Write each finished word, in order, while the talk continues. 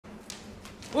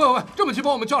喂，这么急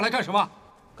把我们叫来干什么？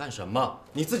干什么？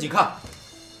你自己看。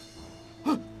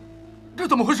这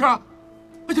怎么回事啊？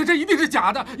而且这一定是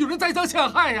假的，有人栽赃陷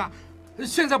害呀！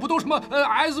现在不都什么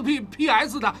SP、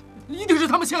PS 的，一定是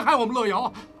他们陷害我们乐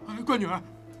瑶。乖女儿，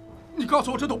你告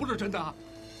诉我这都不是真的啊！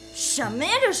什么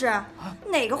呀这是？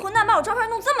哪个混蛋把我照片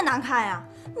弄这么难看呀？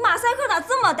马赛克咋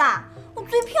这么大？我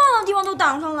最漂亮的地方都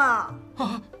挡上了。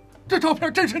啊，这照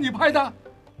片真是你拍的？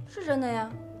是真的呀。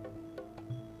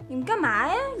你们干嘛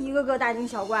呀？一个个大惊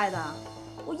小怪的。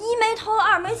我一没偷，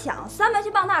二没抢，三没去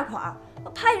傍大款。我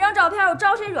拍一张照片，我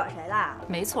招谁惹谁了？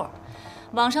没错，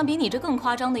网上比你这更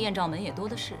夸张的艳照门也多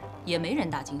的是，也没人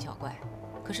大惊小怪。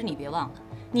可是你别忘了，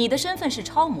你的身份是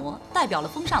超模，代表了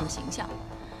风尚的形象。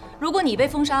如果你被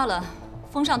封杀了，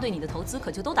风尚对你的投资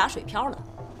可就都打水漂了。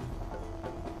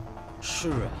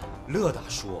是啊，乐大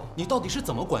叔，你到底是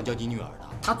怎么管教你女儿的？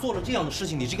她做了这样的事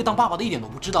情，你这个当爸爸的一点都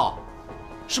不知道，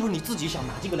是不是你自己想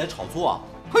拿这个来炒作啊？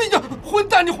哎呀，混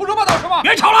蛋，你胡说八道什么？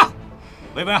别吵了，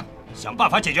薇薇，想办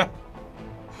法解决。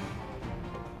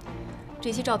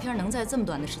这些照片能在这么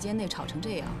短的时间内炒成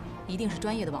这样，一定是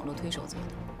专业的网络推手做的。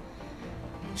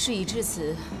事已至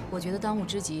此，我觉得当务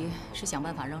之急是想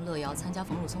办法让乐瑶参加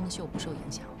冯汝松的秀不受影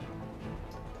响。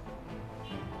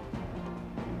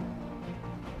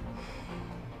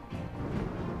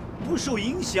不受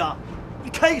影响？你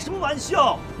开什么玩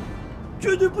笑？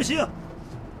绝对不行！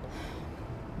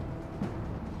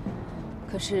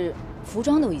可是服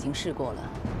装都已经试过了，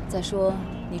再说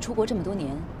你出国这么多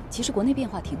年，其实国内变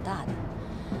化挺大的，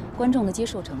观众的接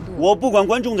受程度……我不管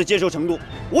观众的接受程度，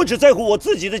我只在乎我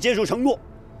自己的接受程度。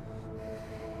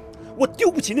我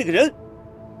丢不起那个人，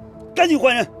赶紧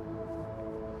换人。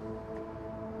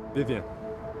Vivian，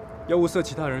 要物色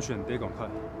其他人选得赶快。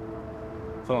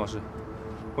方老师，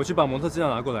我去把模特资料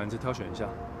拿过来，你再挑选一下。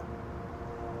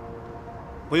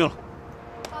不用了。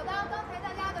好的，刚才大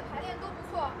家的排练都不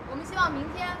错，我们希望明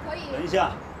天可以。等一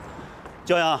下，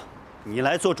骄阳，你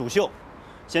来做主秀。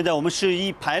现在我们试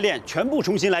衣排练全部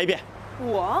重新来一遍。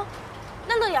我？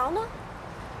那乐瑶呢？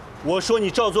我说你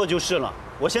照做就是了。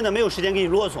我现在没有时间给你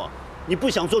啰嗦。你不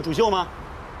想做主秀吗？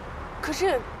可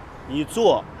是，你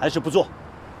做还是不做？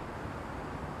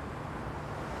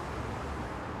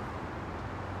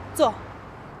做。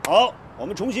好，我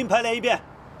们重新排练一遍。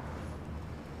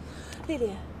丽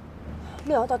丽，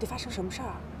乐瑶到底发生什么事儿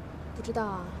啊？不知道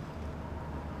啊。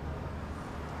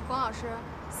冯老师，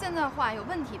现在画有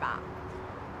问题吧？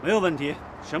没有问题，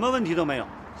什么问题都没有。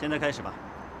现在开始吧。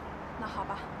那好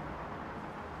吧。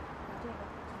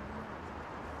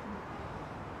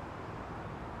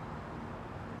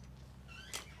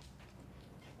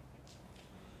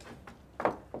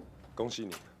恭喜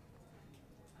你！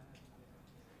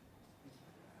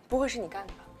不会是你干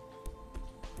的吧？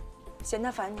嫌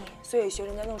他烦你，所以学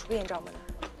人家弄出艳照门来。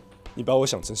你把我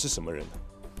想成是什么人呢？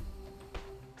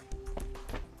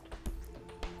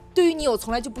对于你，我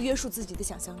从来就不约束自己的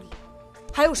想象力。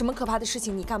还有什么可怕的事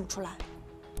情你干不出来？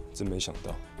真没想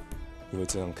到你会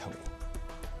这样看我。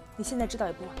你现在知道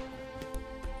也不晚。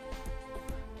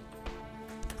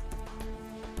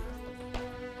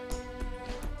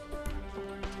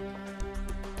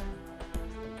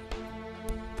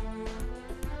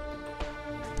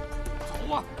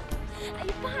哎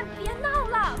呀，爸，别闹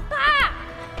了，爸！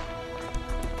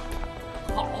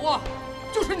好啊，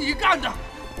就是你干的！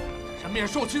这面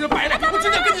受气的败类，我今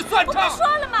天跟你算账！我不说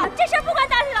了吗？这事儿不关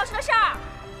大事老师的事儿。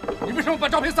你为什么把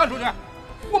照片散出去？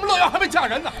我们乐瑶还没嫁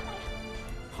人呢，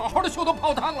好好的秀都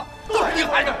泡汤了，都是你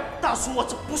害的！大叔，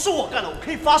这不是我干的，我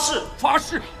可以发誓。发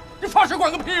誓？你发誓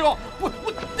管个屁哟！啊，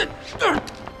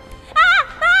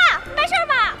爸，没事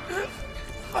吧？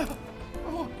哎呀，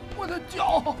我的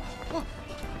脚！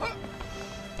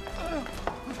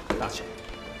大姐，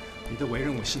你的为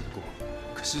人我信得过，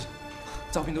可是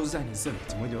照片都是在你这里，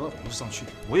怎么会流到网络上去？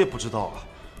我也不知道啊，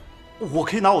我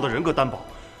可以拿我的人格担保，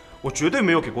我绝对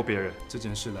没有给过别人。这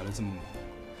件事来得这么猛，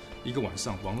一个晚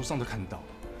上网络上都看到，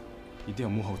一定有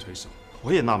幕后推手。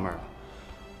我也纳闷啊，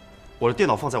我的电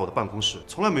脑放在我的办公室，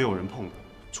从来没有人碰的，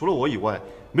除了我以外，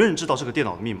没人知道这个电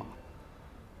脑的密码。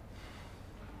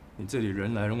你这里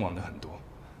人来人往的很多，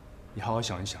你好好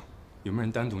想一想，有没有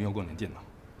人单独用过你的电脑？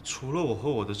除了我和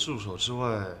我的助手之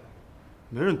外，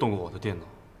没人动过我的电脑。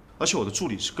而且我的助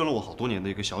理是跟了我好多年的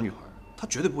一个小女孩，她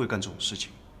绝对不会干这种事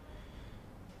情。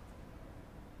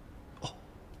哦，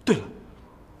对了，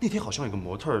那天好像有个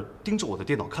模特盯着我的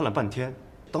电脑看了半天，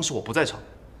当时我不在场。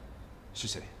是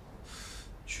谁？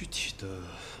具体的……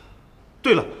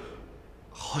对了，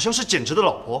好像是简直的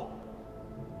老婆。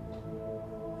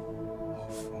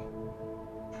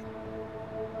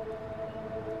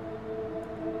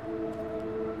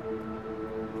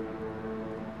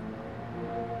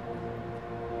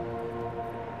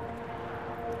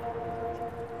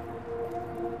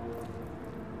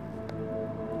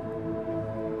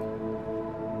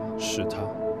是他。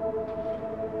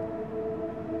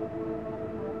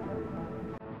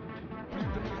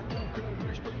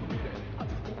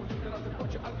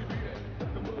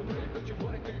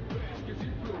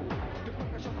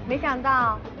没想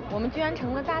到我们居然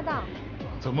成了搭档。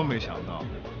怎么没想到？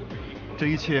这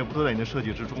一切不都在你的设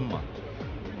计之中吗？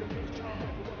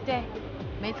对，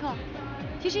没错。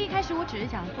其实一开始我只是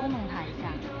想捉弄他一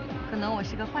下，可能我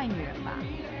是个坏女人吧。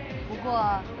不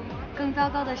过，更糟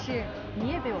糕的是，你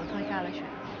也被我拖下了水。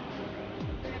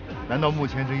难道目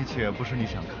前这一切不是你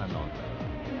想看到的？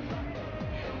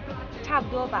差不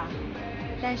多吧，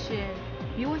但是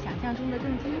比我想象中的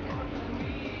更精彩。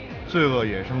罪恶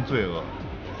衍生罪恶，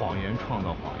谎言创造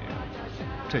谎言，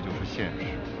这就是现实。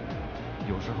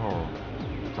有时候，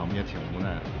咱们也挺无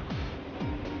奈的。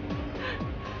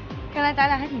看来咱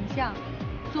俩还挺像，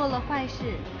做了坏事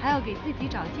还要给自己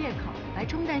找借口来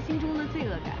冲淡心中的罪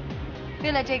恶感。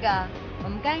为了这个，我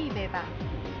们干一杯吧。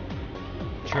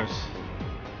Cheers。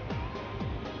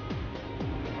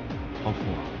老夫，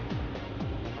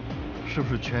是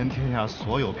不是全天下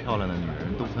所有漂亮的女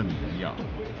人都和你一样，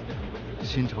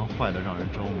心肠坏得让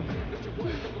人着迷？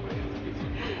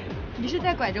你是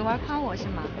在拐着弯夸我是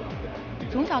吗？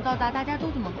从小到大大家都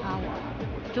这么夸我，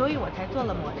所以我才做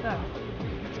了模特。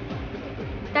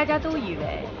大家都以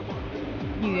为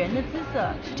女人的姿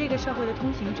色是这个社会的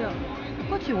通行证，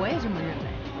或许我也这么认为。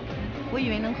我以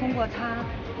为能通过它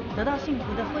得到幸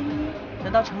福的婚姻，得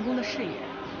到成功的事业。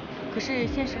可是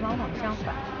现实往往相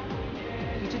反，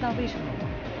你知道为什么吗？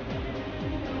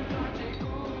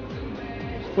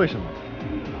为什么？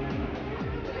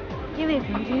因为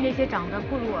曾经这些长得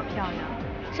不如我漂亮，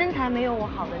身材没有我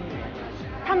好的女人，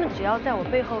她们只要在我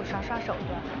背后耍耍手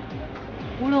段，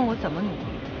无论我怎么努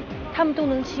力，她们都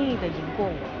能轻易地赢过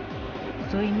我。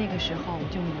所以那个时候我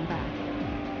就明白，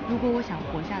如果我想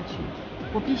活下去，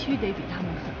我必须得比她们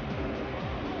狠。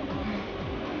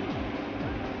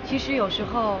其实有时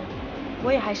候，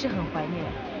我也还是很怀念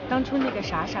当初那个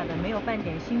傻傻的、没有半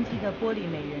点心机的玻璃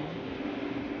美人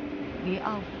黎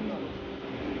奥夫。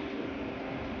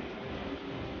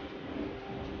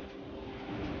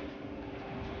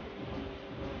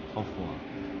奥夫啊，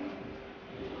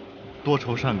多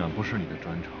愁善感不是你的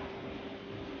专长，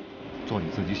做你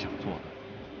自己想做的。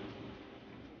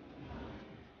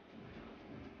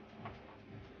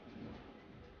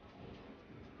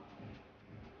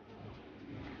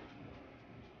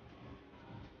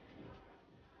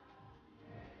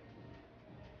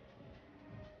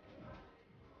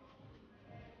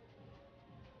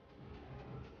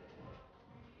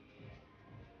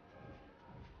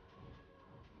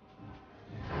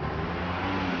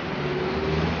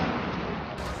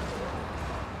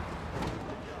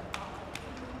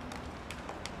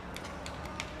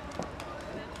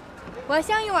我要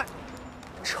香一味儿。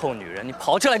臭女人，你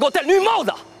跑这来给我戴绿帽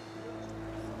子！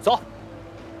走。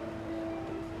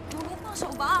老公，放手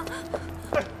吧！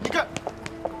哎，你看，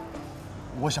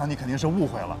我想你肯定是误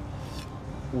会了，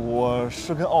我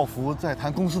是跟奥福在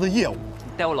谈公司的业务。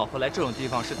你带我老婆来这种地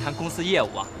方是谈公司业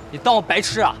务啊？你当我白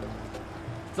痴啊？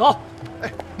走。哎，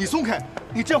你松开，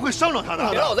你这样会伤着她的。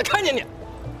别让我再看见你。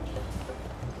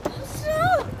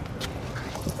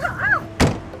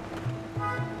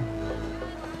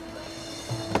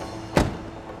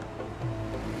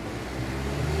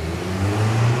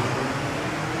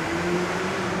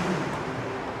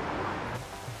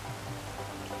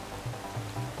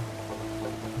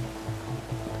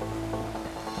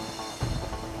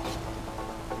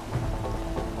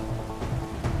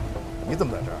你怎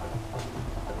么在这儿？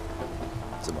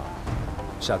怎么，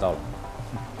吓到了？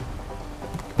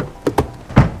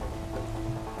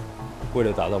为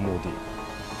了达到目的，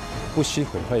不惜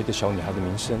毁坏一个小女孩的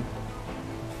名声，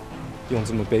用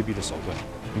这么卑鄙的手段，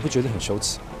你不觉得很羞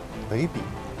耻？卑鄙？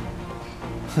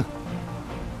哼！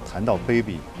谈到卑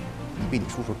鄙，你比你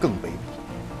叔叔更卑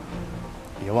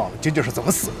鄙。别忘了真正是怎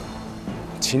么死的。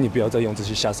请你不要再用这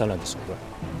些下三滥的手段，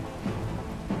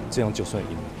这样就算赢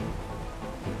了，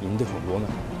赢得很窝囊。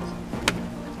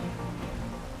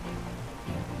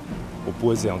我不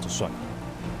会这样就算了。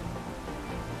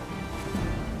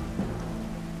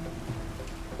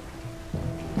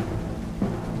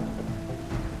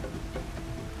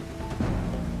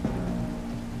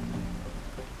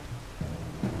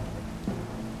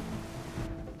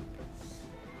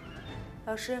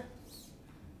老师，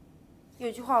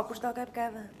有句话我不知道该不该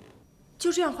问，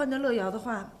就这样换掉乐瑶的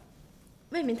话，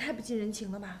未免太不近人情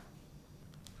了吧？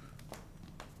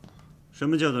什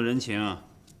么叫做人情啊？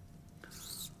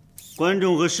观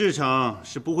众和市场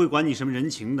是不会管你什么人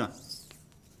情的，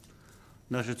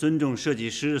那是尊重设计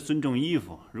师，尊重衣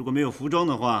服。如果没有服装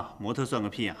的话，模特算个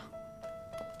屁啊！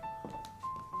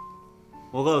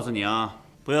我告诉你啊，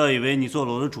不要以为你做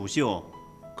了我的主秀，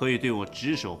可以对我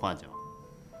指手画脚。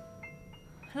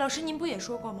老师，您不也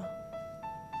说过吗？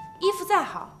衣服再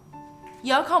好，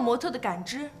也要靠模特的感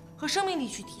知和生命力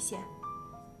去体现。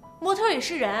模特也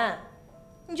是人，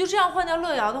你就这样换掉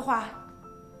乐瑶的话，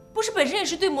不是本身也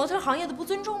是对模特行业的不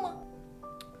尊重吗？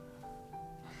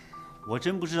我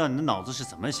真不知道你的脑子是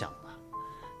怎么想的。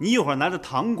你一会儿拿着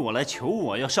糖果来求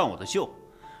我要上我的秀，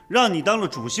让你当了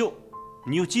主秀，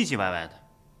你又唧唧歪歪的。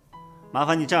麻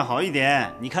烦你站好一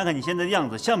点，你看看你现在的样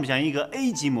子像不像一个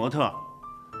A 级模特？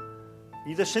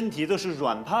你的身体都是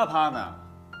软趴趴的。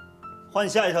换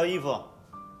下一套衣服。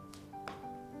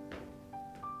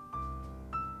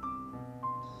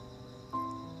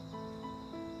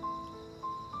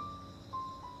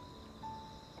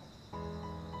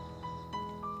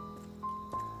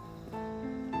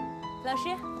老师，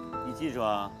你记住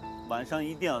啊，晚上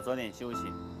一定要早点休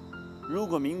息。如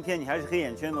果明天你还是黑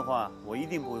眼圈的话，我一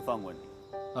定不会放过你。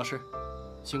老师，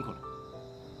辛苦了。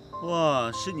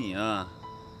哇，是你啊！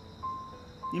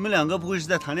你们两个不会是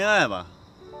在谈恋爱吧？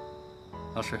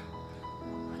老师，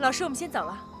我们先走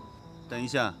了。等一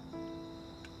下，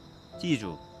记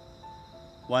住，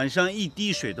晚上一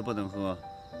滴水都不能喝，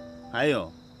还有，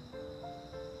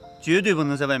绝对不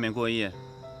能在外面过夜。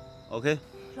OK？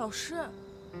 老师，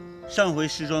上回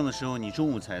试妆的时候你中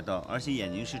午才到，而且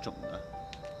眼睛是肿的。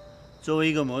作为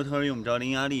一个模特，用不着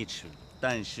伶牙俐齿，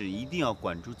但是一定要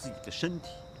管住自己的身体。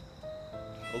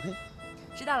OK？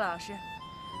 知道了，老师。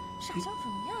傻笑什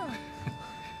么呀？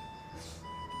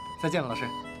再见了，老师。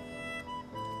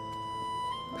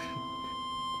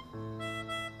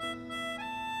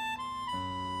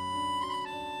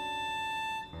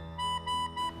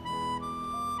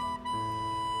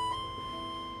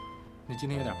你今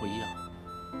天有点不一样。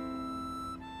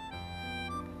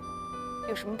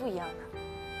有什么不一样的？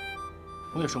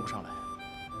我也说不上来，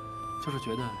就是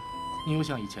觉得你又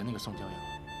像以前那个宋娇阳。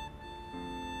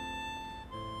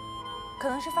可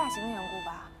能是发型的缘故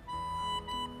吧。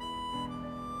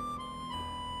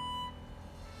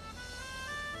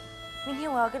明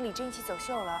天我要跟李真一起走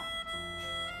秀了，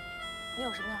你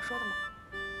有什么要说的吗？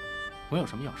我有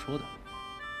什么要说的？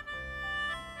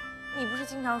你不是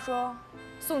经常说，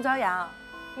宋骄阳，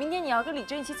明天你要跟李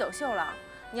真一起走秀了，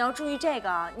你要注意这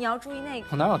个，你要注意那个。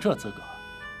我哪有这资格？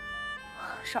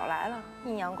少来了，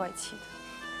阴阳怪气的。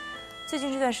最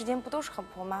近这段时间不都是很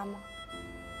婆妈吗？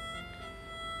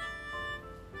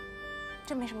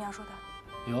真没什么要说的。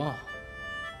有，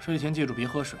睡前记住别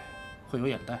喝水，会有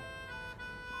眼袋。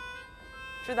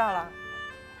知道了。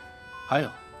还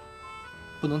有，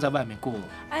不能在外面过。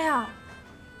哎呀，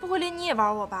不会连你也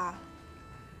玩我吧？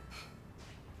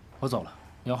我走了，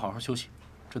你要好好休息，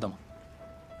知道吗？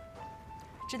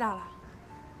知道了。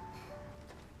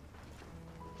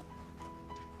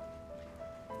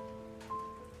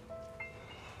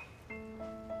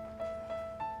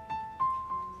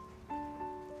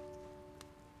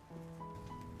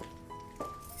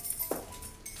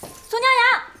宋骄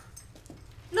阳，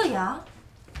乐阳，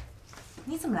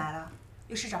你怎么来了？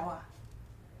有事找我啊？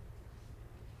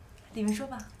里面说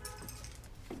吧。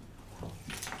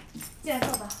进来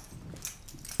坐吧。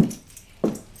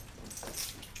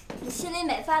你心里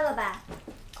美翻了吧？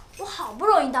我好不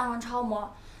容易当上超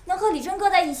模，能和李真哥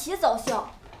在一起走秀，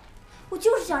我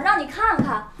就是想让你看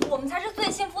看，我们才是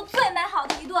最幸福、最美好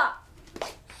的一对。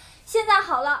现在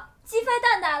好了，鸡飞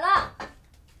蛋打了。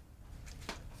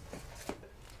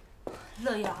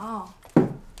乐阳，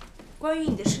关于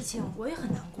你的事情我也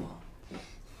很难过。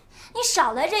你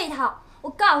少来这一套！我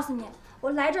告诉你，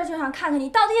我来这儿就想看看你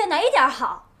到底有哪一点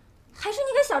好，还是你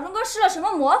给小郑哥施了什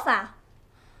么魔法？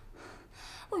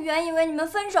我原以为你们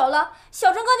分手了，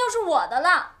小郑哥就是我的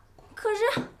了，可是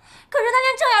他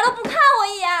连正眼都不看我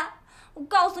一眼。我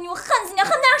告诉你，我恨死你，恨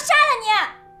得要杀了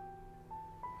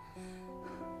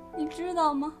你！你知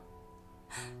道吗？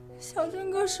小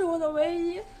郑哥是我的唯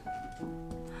一。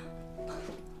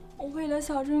我为了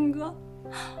小郑哥，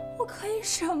我可以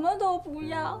什么都不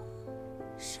要，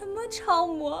什么超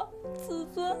模、自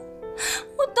尊，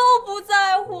我都不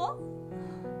在乎。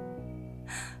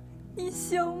你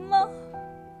行吗？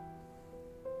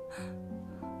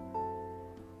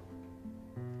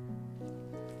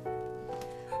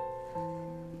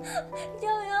娇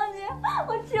娇姐，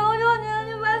我求求你了，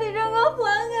你把李正哥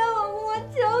还给我，我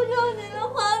求求你了，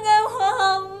还给我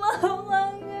好吗？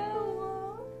还给我。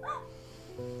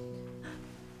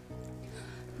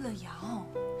乐阳，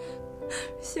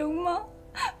行吗？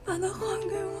把它还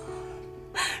给我，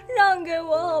让给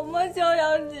我好吗，娇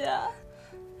阳姐？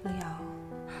乐阳，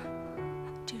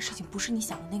这个事情不是你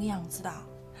想的那个样子的。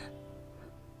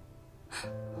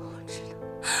我知道，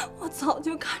我早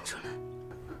就看出来。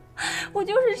我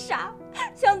就是傻，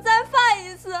想再犯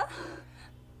一次。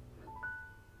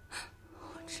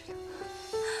我知道，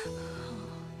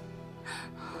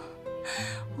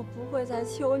我不会再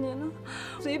求你了，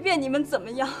随便你们怎么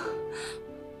样，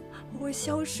我会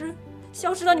消失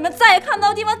到你们再也看不到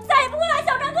的地方，再也不会来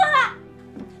小张哥了。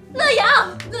乐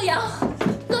阳，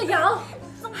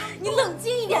你冷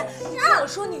静一点，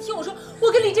你听我说，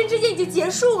我跟李真之间已经结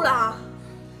束了。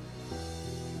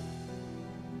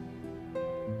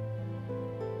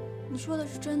你说的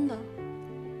是真的？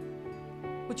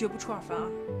我绝不出尔反尔。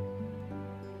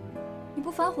你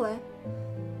不反悔？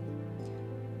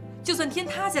就算天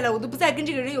塌下来，我都不再跟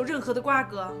这个人有任何的瓜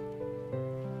葛。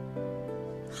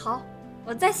好，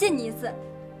我再信你一次。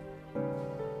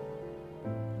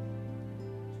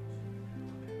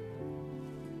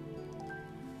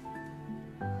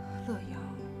乐阳，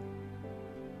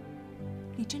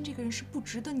李真这个人是不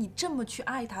值得你这么去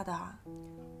爱他的。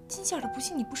金线的不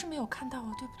幸你不是没有看到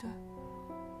啊，对不对？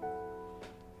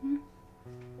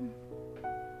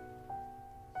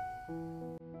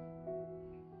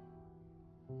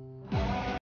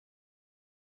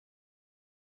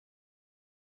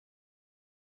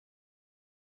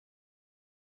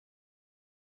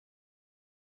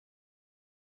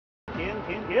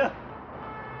停！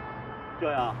骄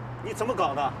阳，你怎么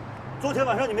搞的？昨天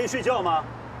晚上你没睡觉吗？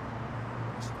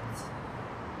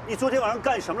你昨天晚上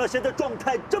干什么了？现在状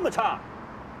态这么差。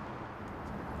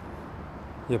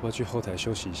要不要去后台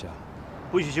休息一下？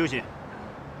不许休息！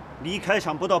离开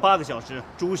场不到8个小时，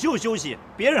主秀休息，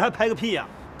别人还拍个屁呀！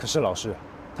可是老师，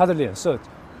他的脸色……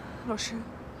老师，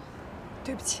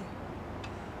对不起，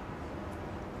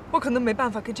我可能没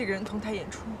办法跟这个人同台演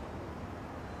出。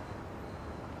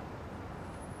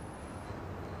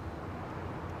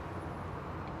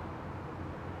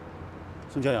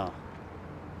宋骄阳，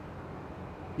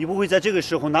你不会在这个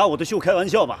时候拿我的秀开玩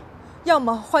笑吧？要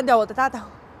么换掉我的搭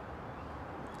档，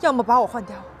要么把我换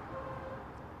掉。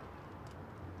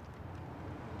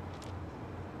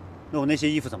那我那些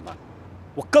衣服怎么办？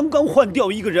我刚刚换掉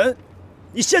一个人，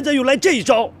你现在又来这一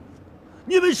招，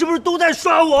你们是不是都在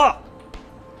耍我？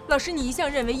老师，你一向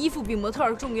认为衣服比模特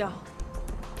儿重要，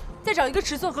再找一个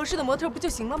尺寸合适的模特不就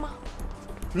行了吗？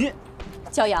你，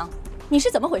骄阳，你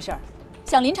是怎么回事？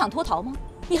想临场脱逃吗？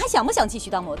你还想不想继续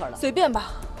当模特了？随便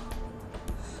吧。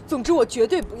总之，我绝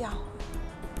对不要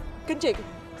跟这个人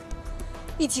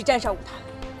一起站上舞台。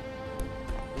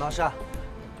老师，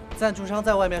赞助商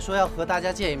在外面说要和大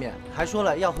家见一面，还说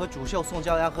了要和主秀宋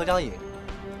骄阳合张影。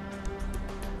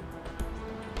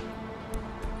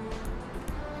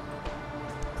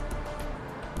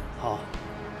好，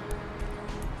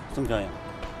宋骄阳，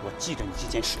我记着你这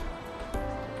件事。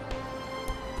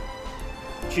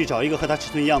去找一个和他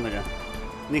尺寸一样的人，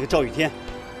那个赵雨天，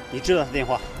你知道他电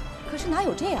话？可是哪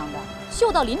有这样的？秀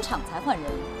到临场才换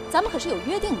人，咱们可是有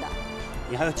约定的。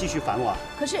你还要继续烦我啊？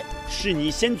可是是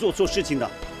你先做错事情的，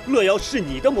乐瑶是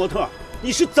你的模特，你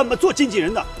是怎么做经纪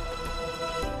人的？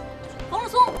冯若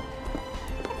松，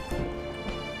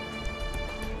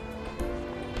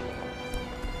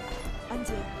安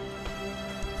姐，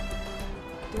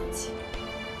对不起，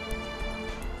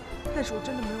但是我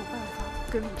真的没有办法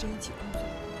跟李真一起工作。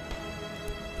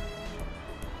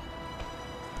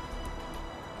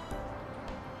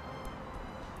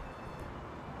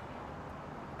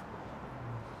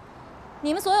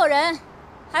你们所有人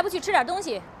还不去吃点东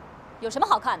西，有什么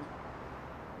好看的？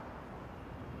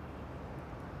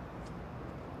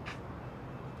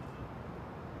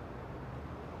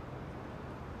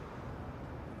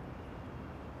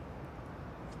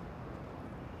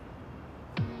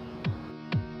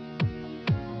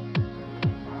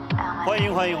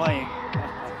欢迎！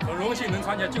很荣幸能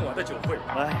参加今晚的酒会。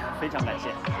哎，非常感谢。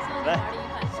来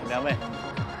，2位。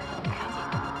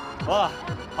哇，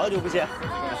好久不见。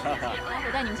来，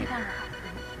我带你们去看看。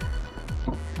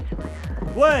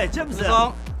喂，詹姆斯。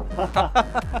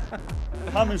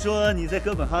他们说你在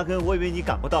哥本哈根，我以为你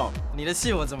赶不到。你的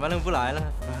戏我怎么能不来呢？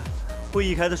会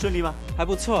议开得顺利吗？还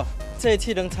不错，这一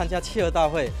期能参加企鹅大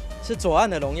会，是左岸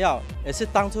的荣耀，也是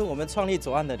当初我们创立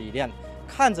左岸的理念。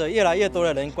看着越来越多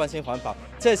的人关心环保，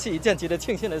这是一件值得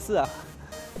庆幸的事啊！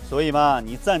所以嘛，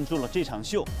你赞助了这场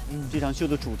秀，这场秀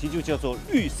的主题就叫做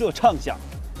绿色畅想。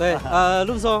对，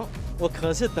陆松，我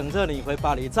可是等着你回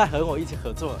巴黎再和我一起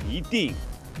合作。一定，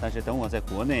但是等我在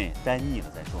国内待腻了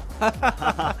再说。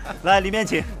来，里面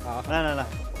请。好，来。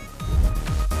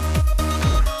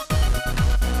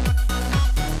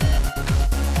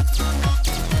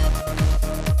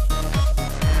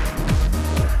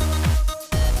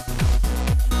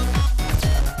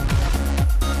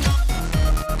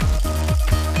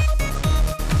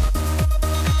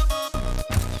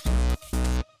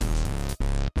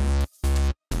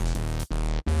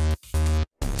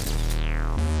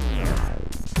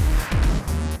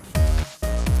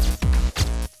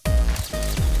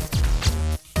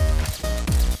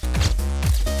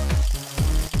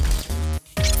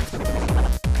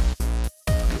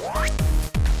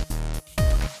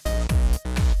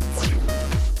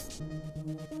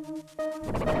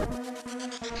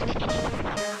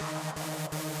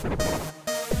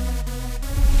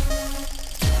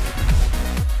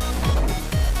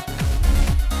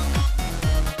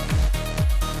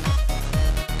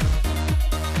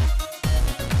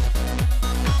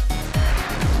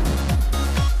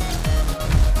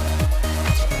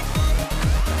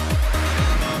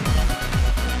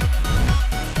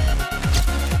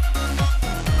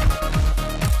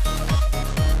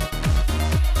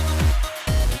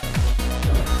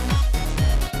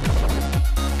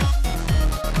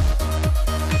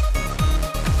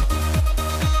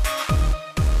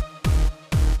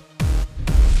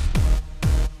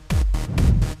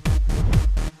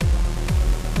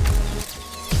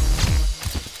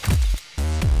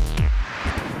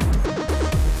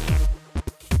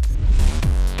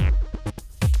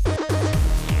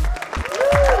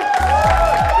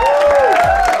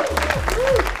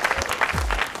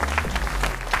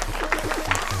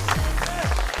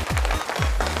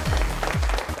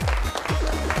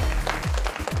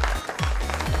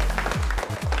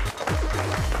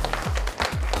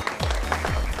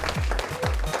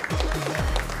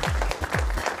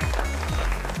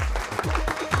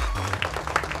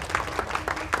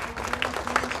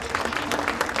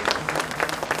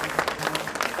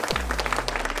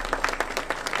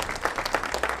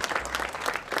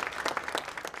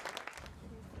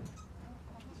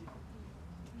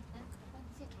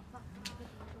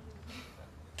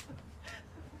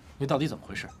你到底怎么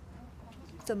回事？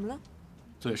怎么了？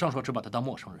嘴上说只把他当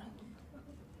陌生人，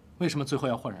为什么最后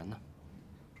要换人呢？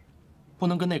不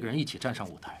能跟那个人一起站上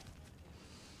舞台，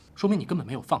说明你根本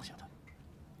没有放下他。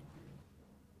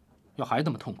要还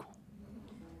那么痛苦，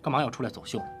干嘛要出来走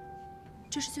秀呢？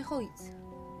这是最后一次，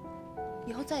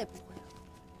以后再也不会了。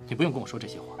你不用跟我说这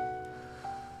些话。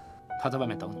他在外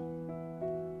面等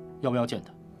你，要不要见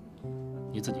他，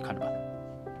你自己看着办。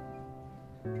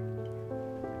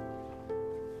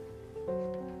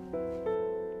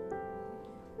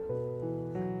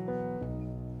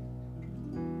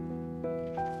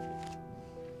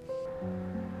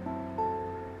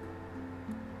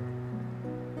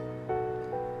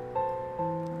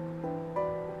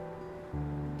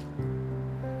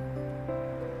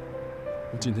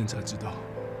 今天才知道，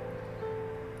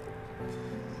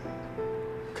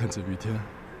看着雨天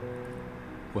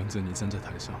挽着你站在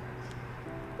台上，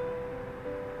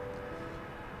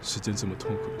是件这么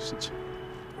痛苦的事情。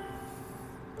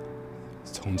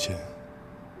从前，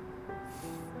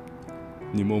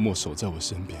你默默守在我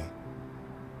身边，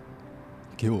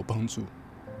给我帮助，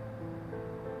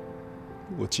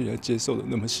我竟然接受了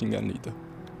那么心安理得、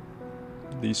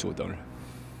理所当然。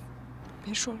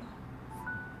别说了。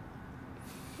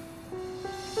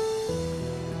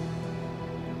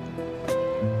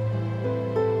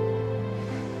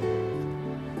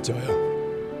 小杨，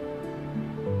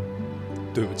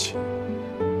对不起。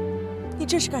你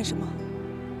这是干什么？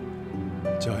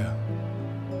小杨，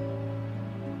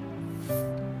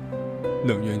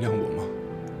能原谅我吗？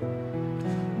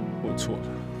我错了，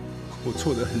我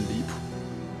错得很离谱，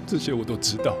这些我都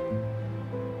知道。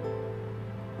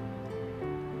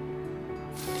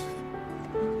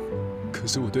可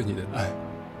是我对你的爱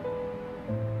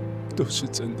都是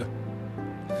真的，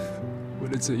为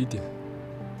了这一点。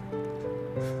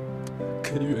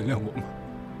 可以原谅我吗？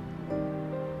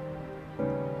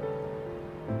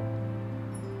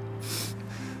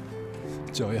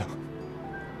小杨，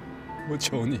我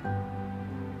求你，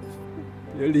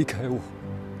别离开我。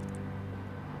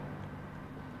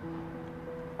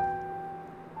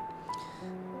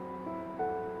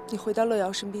你回到乐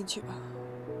瑶身边去吧，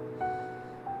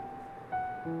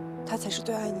他才是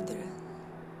最爱你的人，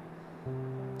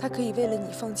他可以为了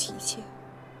你放弃一切。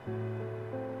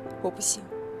我不行。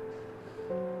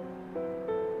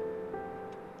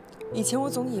 以前我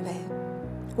总以为，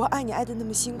我爱你爱得那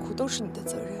么辛苦都是你的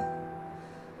责任。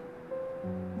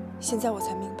现在我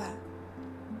才明白，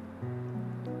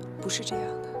不是这样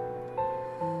的。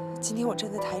今天我站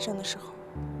在台上的时候，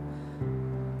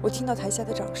我听到台下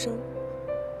的掌声，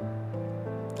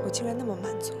我竟然那么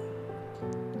满足。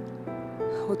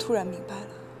我突然明白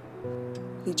了，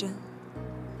李真，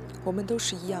我们都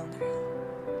是一样的人，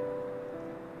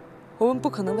我们不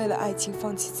可能为了爱情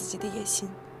放弃自己的野心。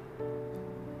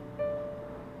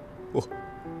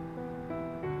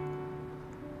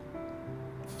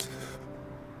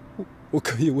 我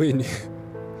可以为你，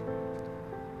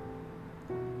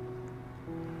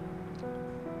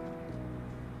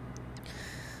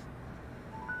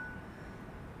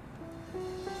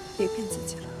别骗自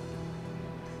己了，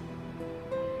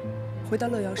回到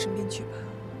乐瑶身边去吧，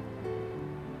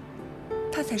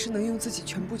他才是能用自己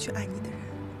全部去爱你的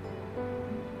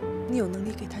人。你有能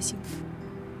力给他幸福，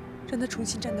让他重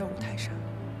新站到舞台上。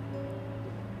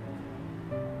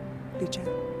吕真，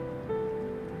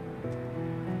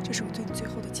这是我对你最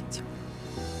后的请求。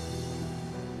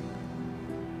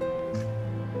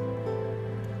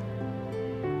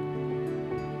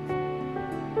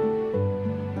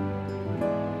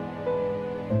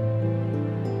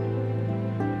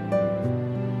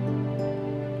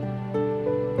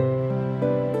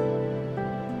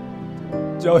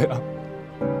骄阳，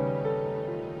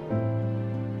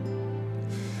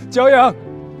骄阳，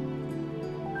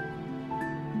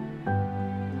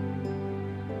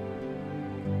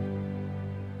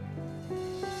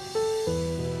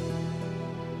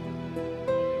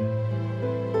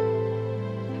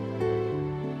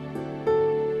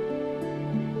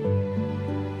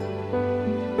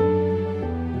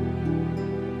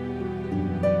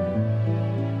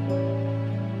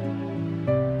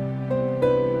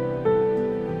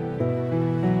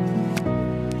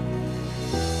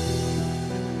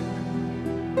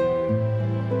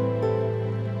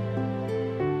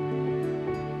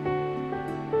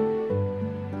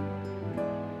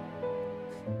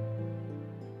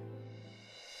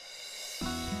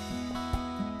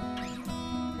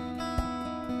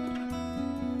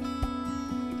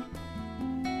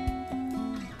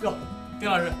哟，丁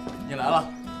老师，你来了。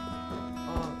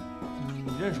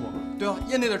你认识我吗？对啊，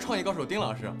业内的创意高手丁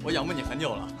老师，我仰慕你很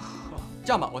久了。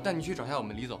这样吧，我带你去找一下我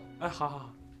们李总。哎，好好好。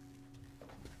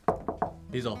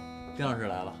李总，丁老师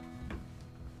来了。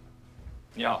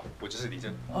你好，我就是李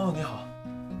正。哦，你好。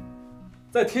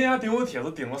在天涯顶我帖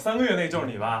子顶了3个月那就是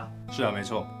你吧？是啊，没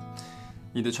错。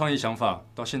你的创意想法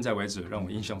到现在为止让我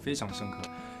印象非常深刻。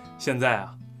现在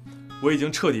啊，我已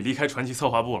经彻底离开传奇策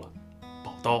划部了，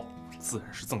宝刀自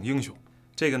然是赠英雄。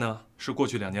这个呢，是过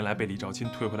去2年来被李兆钦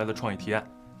退回来的创意提案，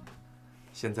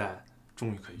现在终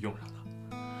于可以用上了。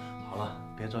好了，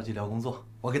别着急聊工作，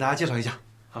我给大家介绍一下。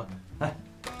好，来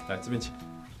这边请。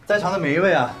在场的每一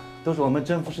位啊，都是我们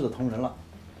真服饰的同仁了。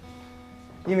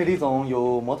因为李总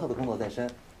有模特的工作在身，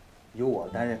由我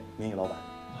担任名誉老板。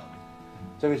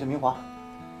这位是明华，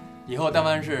以后但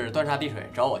凡是端茶递水，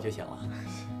找我就行了。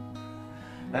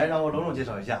来，让我隆重介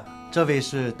绍一下，这位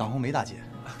是党红梅大姐，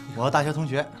我的大学同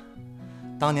学。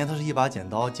当年她是一把剪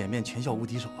刀剪遍全校无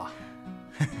敌手啊！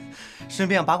顺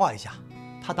便八卦一下，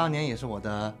她当年也是我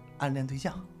的暗恋对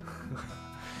象。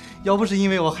要不是因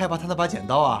为我害怕她那把剪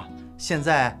刀啊，现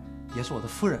在也是我的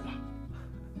夫人了。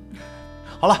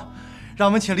好了，让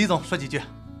我们请李总说几句。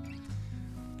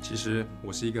其实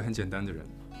我是一个很简单的人，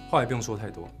话也不用说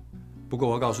太多。不过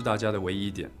我要告诉大家的唯一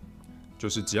一点，就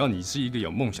是只要你是一个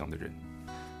有梦想的人，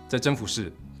在征服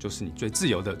室就是你最自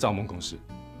由的造梦公司。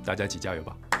大家一起加油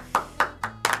吧！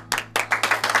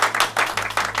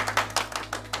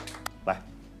来，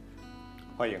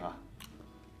欢迎啊，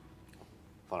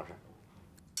方老师。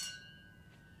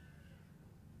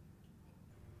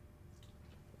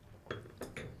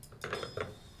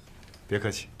别客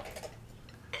气，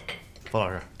方老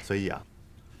师随意啊。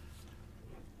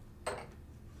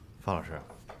方老师，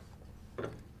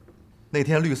那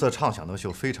天绿色畅想的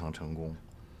秀非常成功，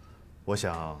我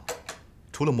想，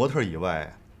除了模特以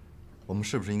外，我们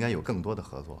是不是应该有更多的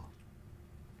合作？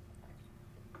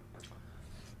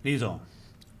李总，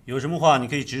有什么话你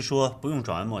可以直说，不用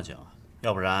转弯抹角，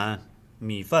要不然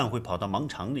米饭会跑到盲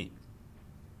肠里，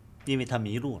因为他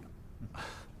迷路了。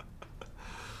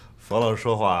方老师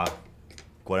说话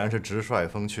果然是直率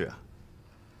风趣啊。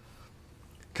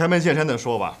开门见山的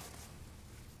说吧，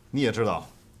你也知道，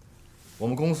我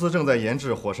们公司正在研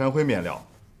制火山灰面料，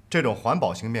这种环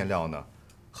保型面料呢，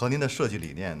和您的设计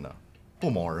理念呢不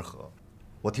谋而合。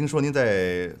我听说您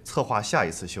在策划下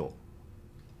一次秀，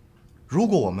如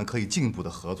果我们可以进一步的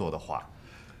合作的话，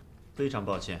非常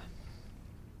抱歉，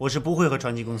我是不会和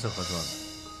传奇公司合作的。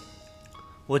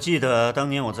我记得当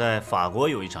年我在法国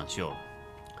有一场秀，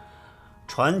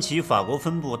传奇法国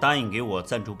分部答应给我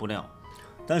赞助布料，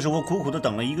但是我苦苦的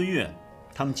等了1个月，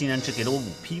他们竟然只给了我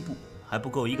5批布，还不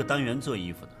够1个单元做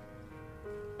衣服的。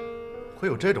会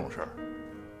有这种事儿？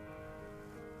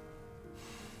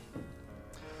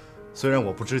虽然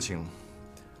我不知情，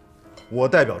我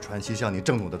代表传奇向你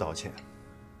郑重的道歉。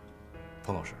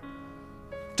彭老师，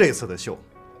这次的秀，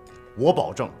我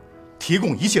保证提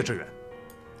供一切支援。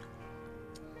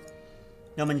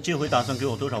那么你这回打算给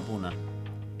我多少布呢？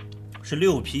是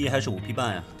6批还是5批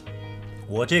半呀？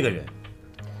我这个人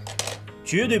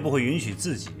绝对不会允许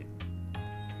自己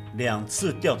2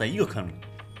次掉在一个坑里。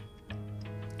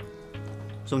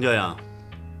宋教养，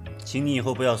请你以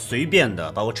后不要随便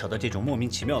的把我扯到这种莫名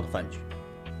其妙的饭局。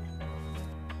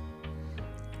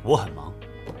我很忙，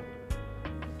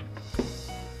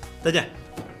再见。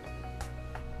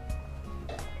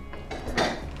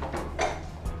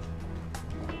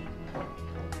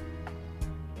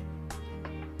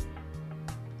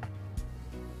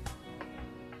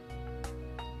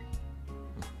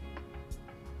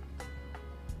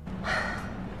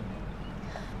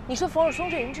你说冯尔松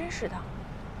这人真是的，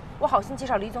我好心介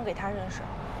绍李总给他认识，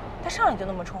他上来就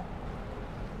那么冲。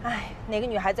哎，哪个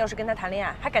女孩子要是跟他谈恋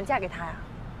爱，还敢嫁给他呀？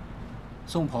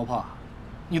宋婆婆，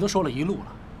你都说了一路了，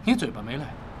你嘴巴没累，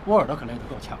我耳朵可累得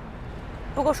够呛。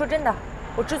不过说真的，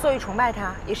我之所以崇拜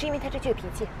他，也是因为他这倔脾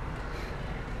气。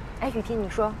哎，雨婷，你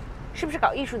说是不是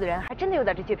搞艺术的人还真的有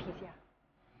点这倔脾气啊？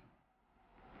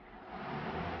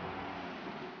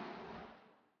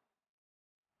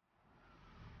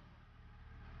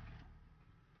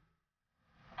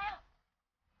哎呀，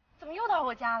怎么又到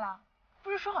我家了？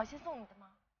不是说好先送你的吗？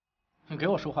你给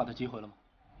我说话的机会了吗？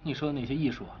你说的那些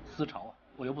艺术啊、思潮啊，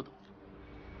我又不懂。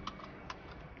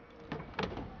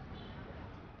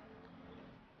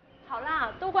好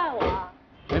啦，都怪我。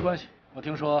没关系，我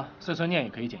听说碎碎念也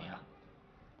可以减压。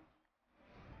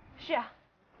是啊，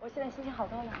我现在心情好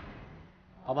多了。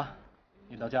好吧，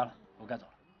你到家了，我该走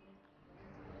了。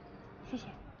谢谢。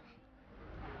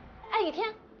哎，雨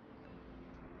天，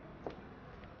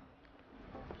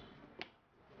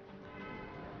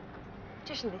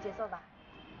这是你的节奏吧？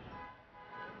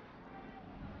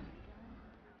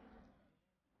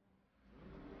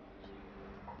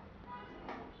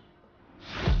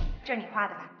这是你画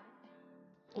的吧？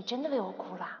你真的为我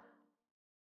哭了？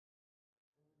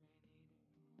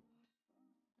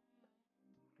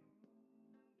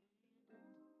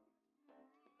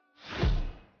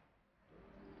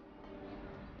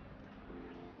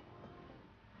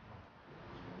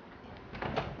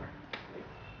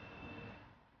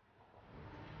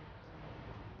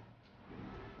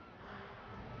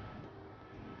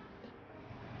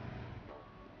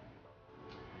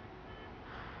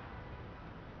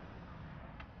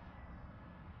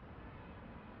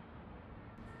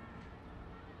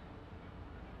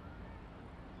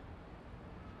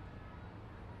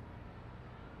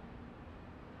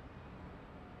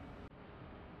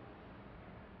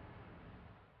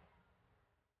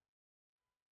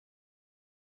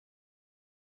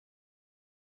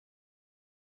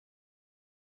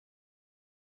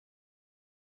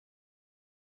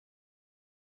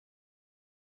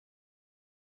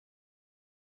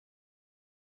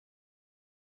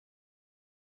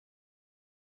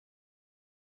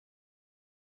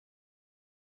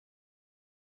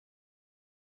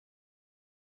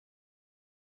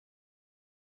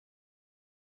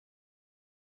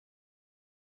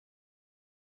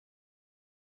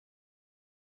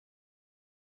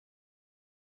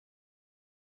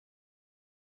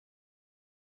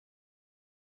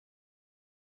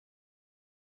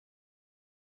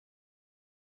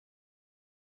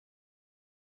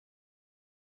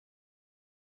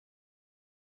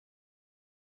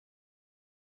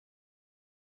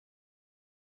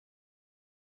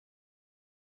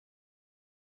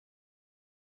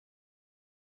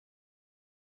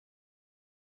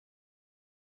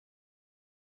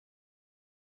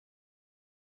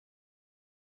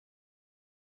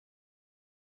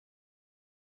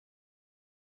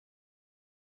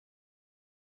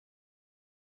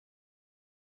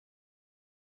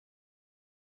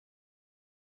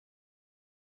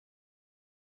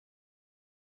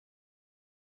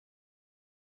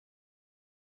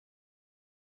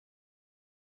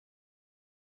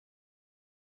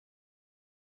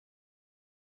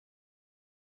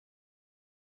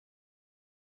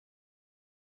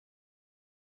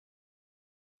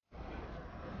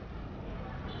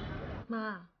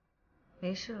妈，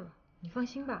没事了，你放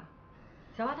心吧。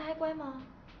小娃他还乖吗？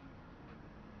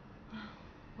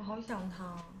我好想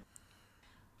他。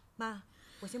妈，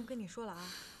我先不跟你说了啊，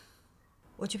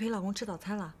我去陪老公吃早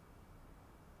餐了。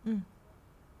嗯。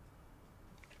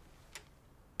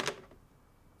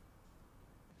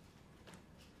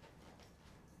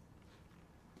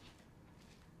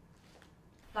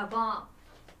老公，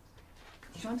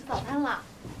起床吃早餐了。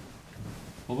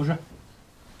我不是。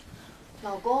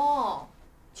老公，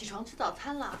起床吃早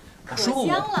餐了，可香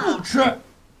了。我不吃。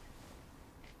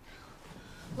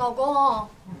老公，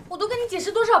我都跟你解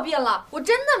释多少遍了，我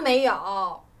真的没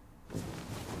有。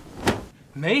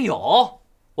没有？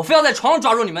我非要在床上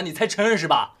抓住你们，你才承认是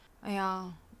吧？哎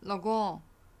呀，老公，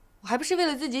我还不是为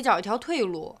了自己找一条退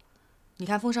路。你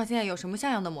看风尚现在有什么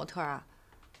像样的模特啊？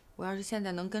我要是现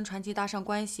在能跟传奇搭上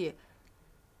关系，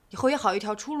以后也好一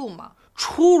条出路嘛。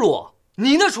出路？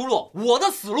你的出路，我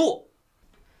的死路。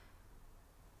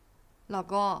老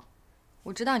公，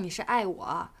我知道你是爱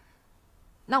我，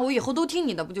那我以后都听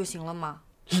你的不就行了吗？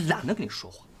懒得跟你说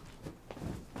话。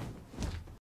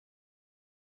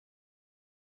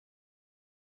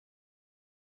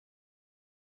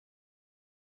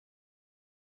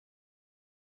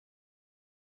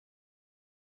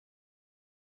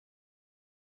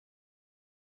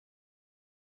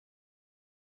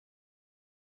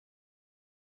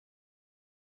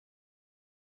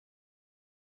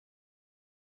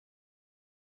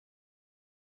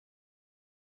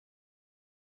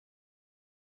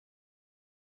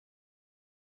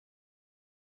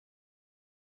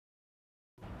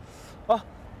哦，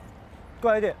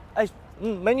过来一点。哎，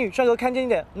美女，帅哥看近一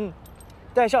点。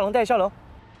带笑容，带笑容。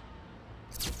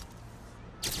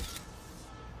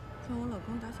像我老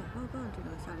公打小报告这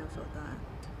种下流手段，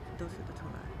都学得出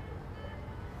来。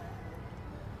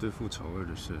对付丑恶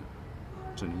的事，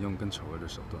只能用更丑恶的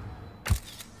手段。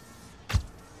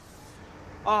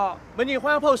美女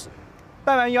换下 pose，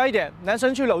 半弯腰一点，男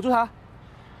生去搂住她。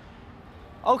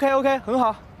OK， 很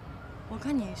好。我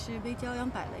看你是被骄阳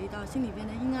摆了一道，心里变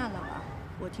得阴暗了吧？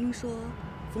我听说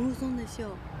冯如松的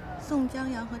秀，宋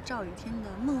江阳和赵雨天的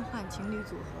梦幻情侣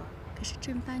组合，可是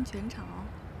震翻全场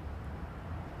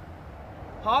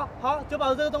哦。好，就保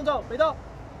持这个动作，别动。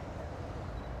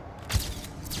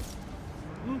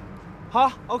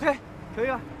好 ，OK， 可以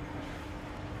了。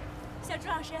小朱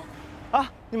老师。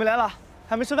你们来了，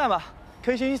还没吃饭吧？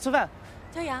可以先去吃饭。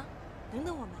骄阳，等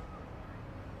等我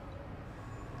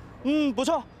们。不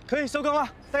错，可以收工了，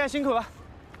大家辛苦了。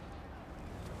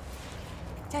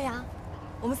骄阳，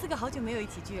我们4个好久没有一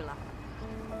起聚了。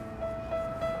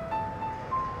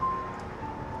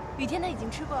雨天他已经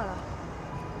吃过了，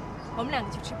我们2个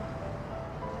去吃吧。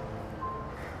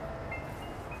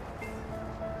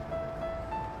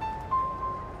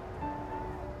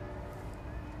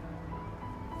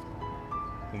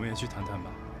我们也去谈谈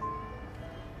吧。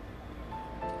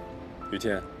雨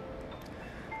天，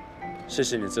谢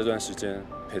谢你这段时间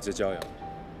陪着骄阳。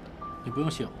你不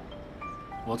用谢我，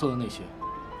我做的那些，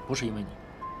不是因为你。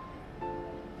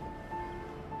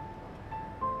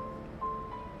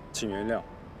请原谅，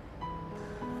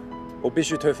我必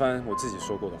须推翻我自己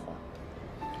说过的话。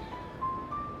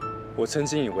我曾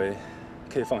经以为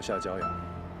可以放下骄阳，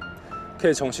可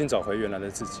以重新找回原来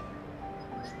的自己，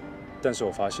但是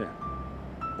我发现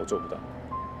我做不到，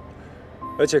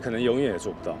而且可能永远也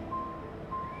做不到，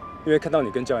因为看到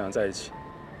你跟骄阳在一起，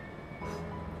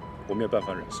我没有办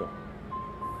法忍受。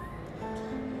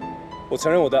我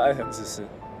承认我的爱很自私，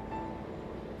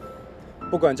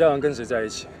不管骄阳跟谁在一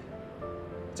起，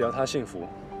只要他幸福，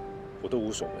我都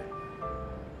无所谓。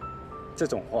这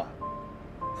种话，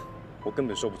我根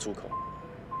本说不出口，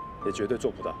也绝对做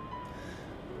不到。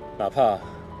哪怕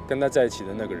跟他在一起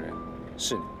的那个人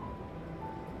是你，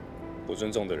我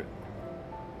尊重的人，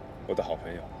我的好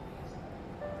朋友。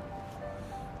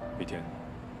雨天，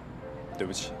对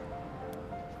不起。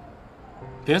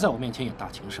别在我面前演大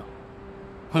情圣，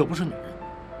我又不是女人，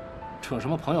扯什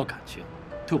么朋友感情，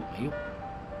对我没用。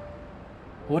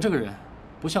我这个人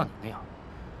不像你那样，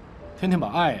天天把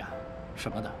爱呀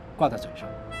什么的挂在嘴上。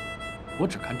我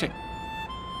只看这个。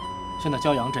现在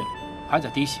骄阳这里还在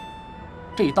滴血，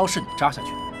这一刀是你扎下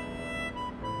去的。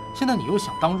现在你又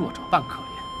想当弱者扮可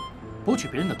怜，博取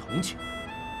别人的同情，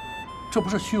这不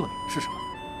是虚伪是什么？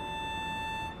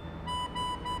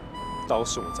刀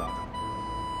是我扎的，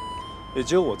也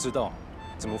只有我知道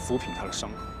怎么抚平他的伤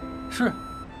口。是，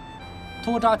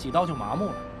多扎几刀就麻木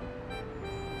了。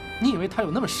你以为他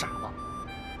有那么傻吗？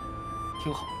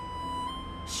听好，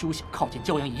休想靠近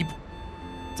骄阳一步，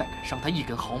再敢伤他一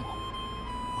根毫毛，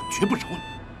我绝不饶你。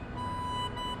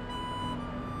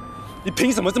你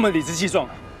凭什么这么理直气壮？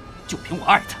就凭我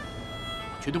爱他，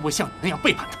我绝对不会像你那样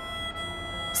背叛他，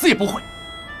死也不会。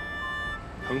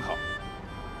很好，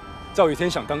赵雨天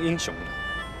想当英雄了，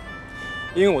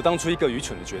因为我当初一个愚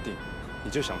蠢的决定，你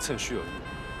就想趁虚而入。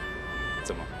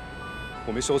怎么，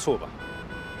我没说错吧？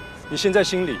你现在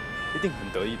心里一定很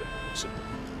得意的，是吗？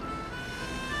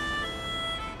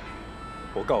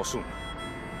我告诉你，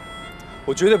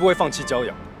我绝对不会放弃骄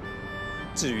阳。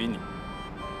至于你，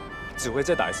只会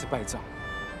再打一次败仗，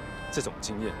这种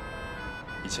经验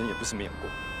以前也不是没有过。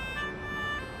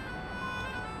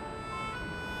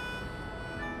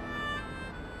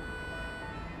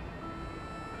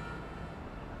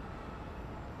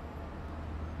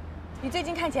你最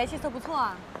近看起来气色不错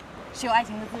啊，是有爱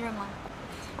情的滋润吗？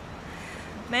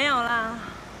没有啦。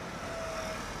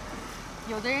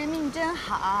有的人命真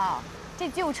好，这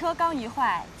旧车刚一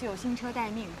坏就有新车待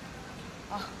命。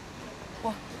啊，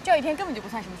我赵雨天根本就不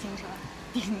算什么新车，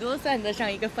顶多算得上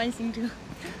一个翻新车。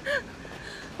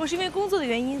我是因为工作的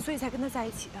原因，所以才跟他在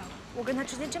一起的。我跟他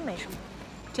之间真没什么。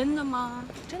真的吗？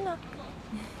真的。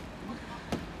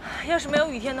要是没有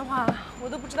雨天的话，我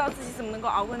都不知道自己怎么能够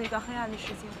熬过那段黑暗的时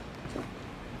间。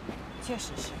确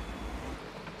实是。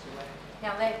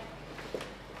两位，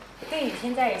跟雨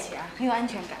天在一起啊，很有安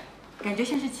全感，感觉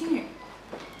像是亲人。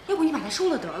要不你把他收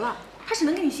了得了，他是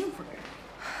能给你幸福的人。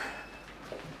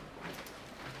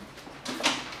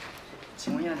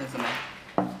请问要点什么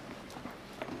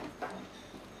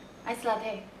 ？Ice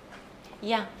latte。一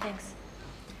样 ，thanks。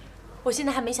我现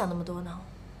在还没想那么多呢。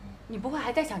你不会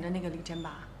还在想着那个李真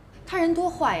吧？他人多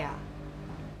坏呀！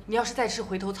你要是再吃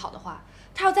回头草的话，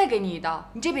他要再给你一刀，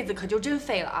你这辈子可就真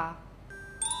废了啊！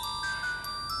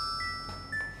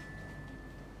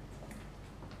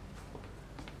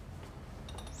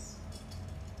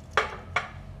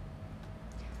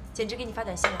简直给你发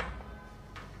短信了。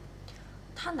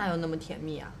他哪有那么甜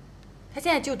蜜啊？他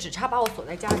现在就只差把我锁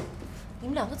在家里。你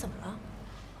们两个怎么了？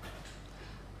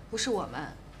不是我们，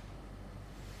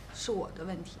是我的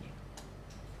问题。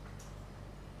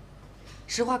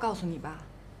实话告诉你吧，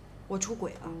我出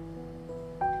轨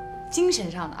了。精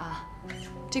神上的啊，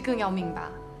这更要命吧？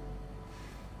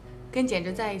跟简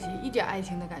直在一起，一点爱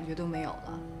情的感觉都没有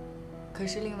了。可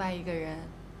是另外一个人，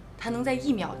他能在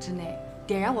1秒之内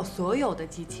点燃我所有的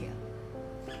激情。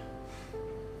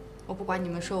我不管你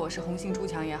们说我是红杏出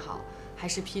墙也好，还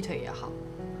是劈腿也好，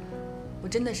我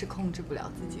真的是控制不了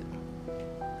自己了。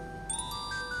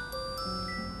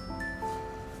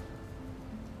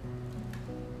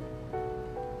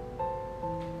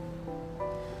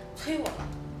催我了，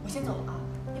我先走了啊！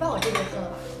你把我这杯喝了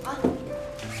吧，啊！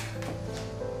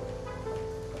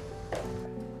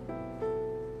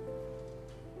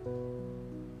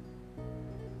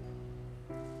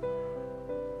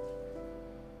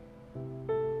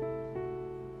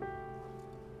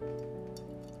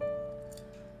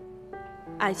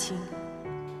爱情，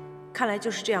看来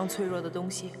就是这样脆弱的东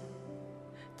西，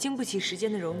经不起时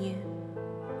间的揉捏。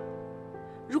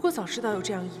如果早知道有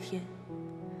这样一天，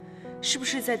是不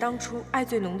是在当初爱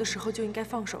最浓的时候就应该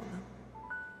放手呢？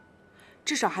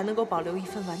至少还能够保留一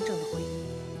份完整的回忆。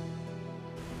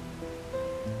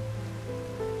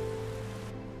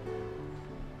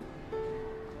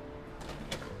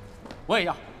我也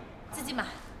要，自己买。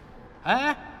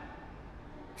哎，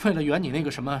为了圆你那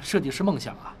个什么设计师梦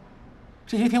想啊，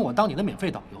这些天我当你的免费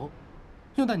导游，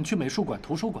又带你去美术馆、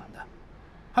图书馆的，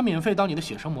还免费当你的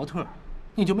写生模特，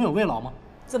你就没有慰劳吗？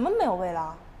怎么没有慰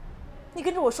劳？你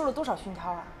跟着我受了多少熏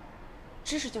陶啊！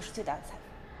知识就是最大的财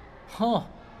富。哼，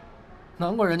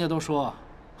难怪人家都说，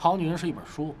好女人是一本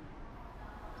书。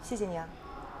谢谢你啊。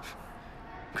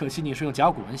可惜你是用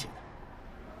甲骨文写的。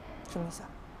什么意思啊？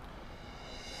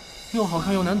又好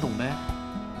看又难懂呗。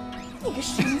你个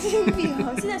神经病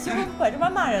啊！现在学会拐着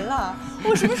弯骂人了。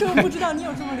我什么时候不知道你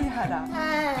有这么厉害的？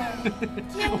哎，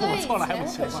天哥以前可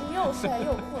是又帅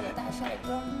又酷的大帅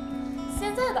哥，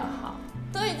现在倒好，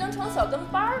都已经成小跟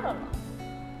班的了。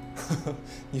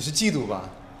你是嫉妒吧？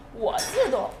我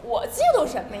嫉妒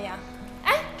什么呀？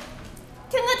哎，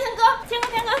天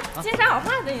哥，金啥好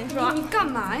话跟你说。你干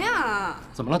嘛呀？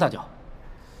怎么了，大脚？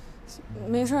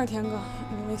没事，天哥，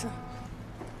没事。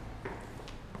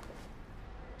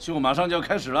秀马上就要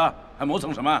开始了，还磨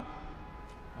蹭什么？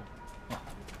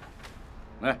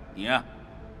来，你呀，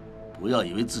不要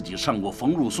以为自己上过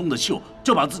冯汝松的秀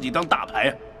就把自己当大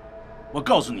牌。我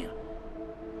告诉你，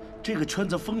这个圈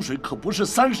子风水可不是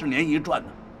30年一转的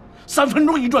，3分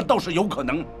钟一转倒是有可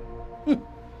能。哼。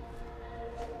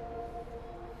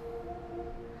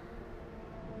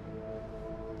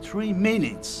3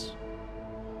 minutes。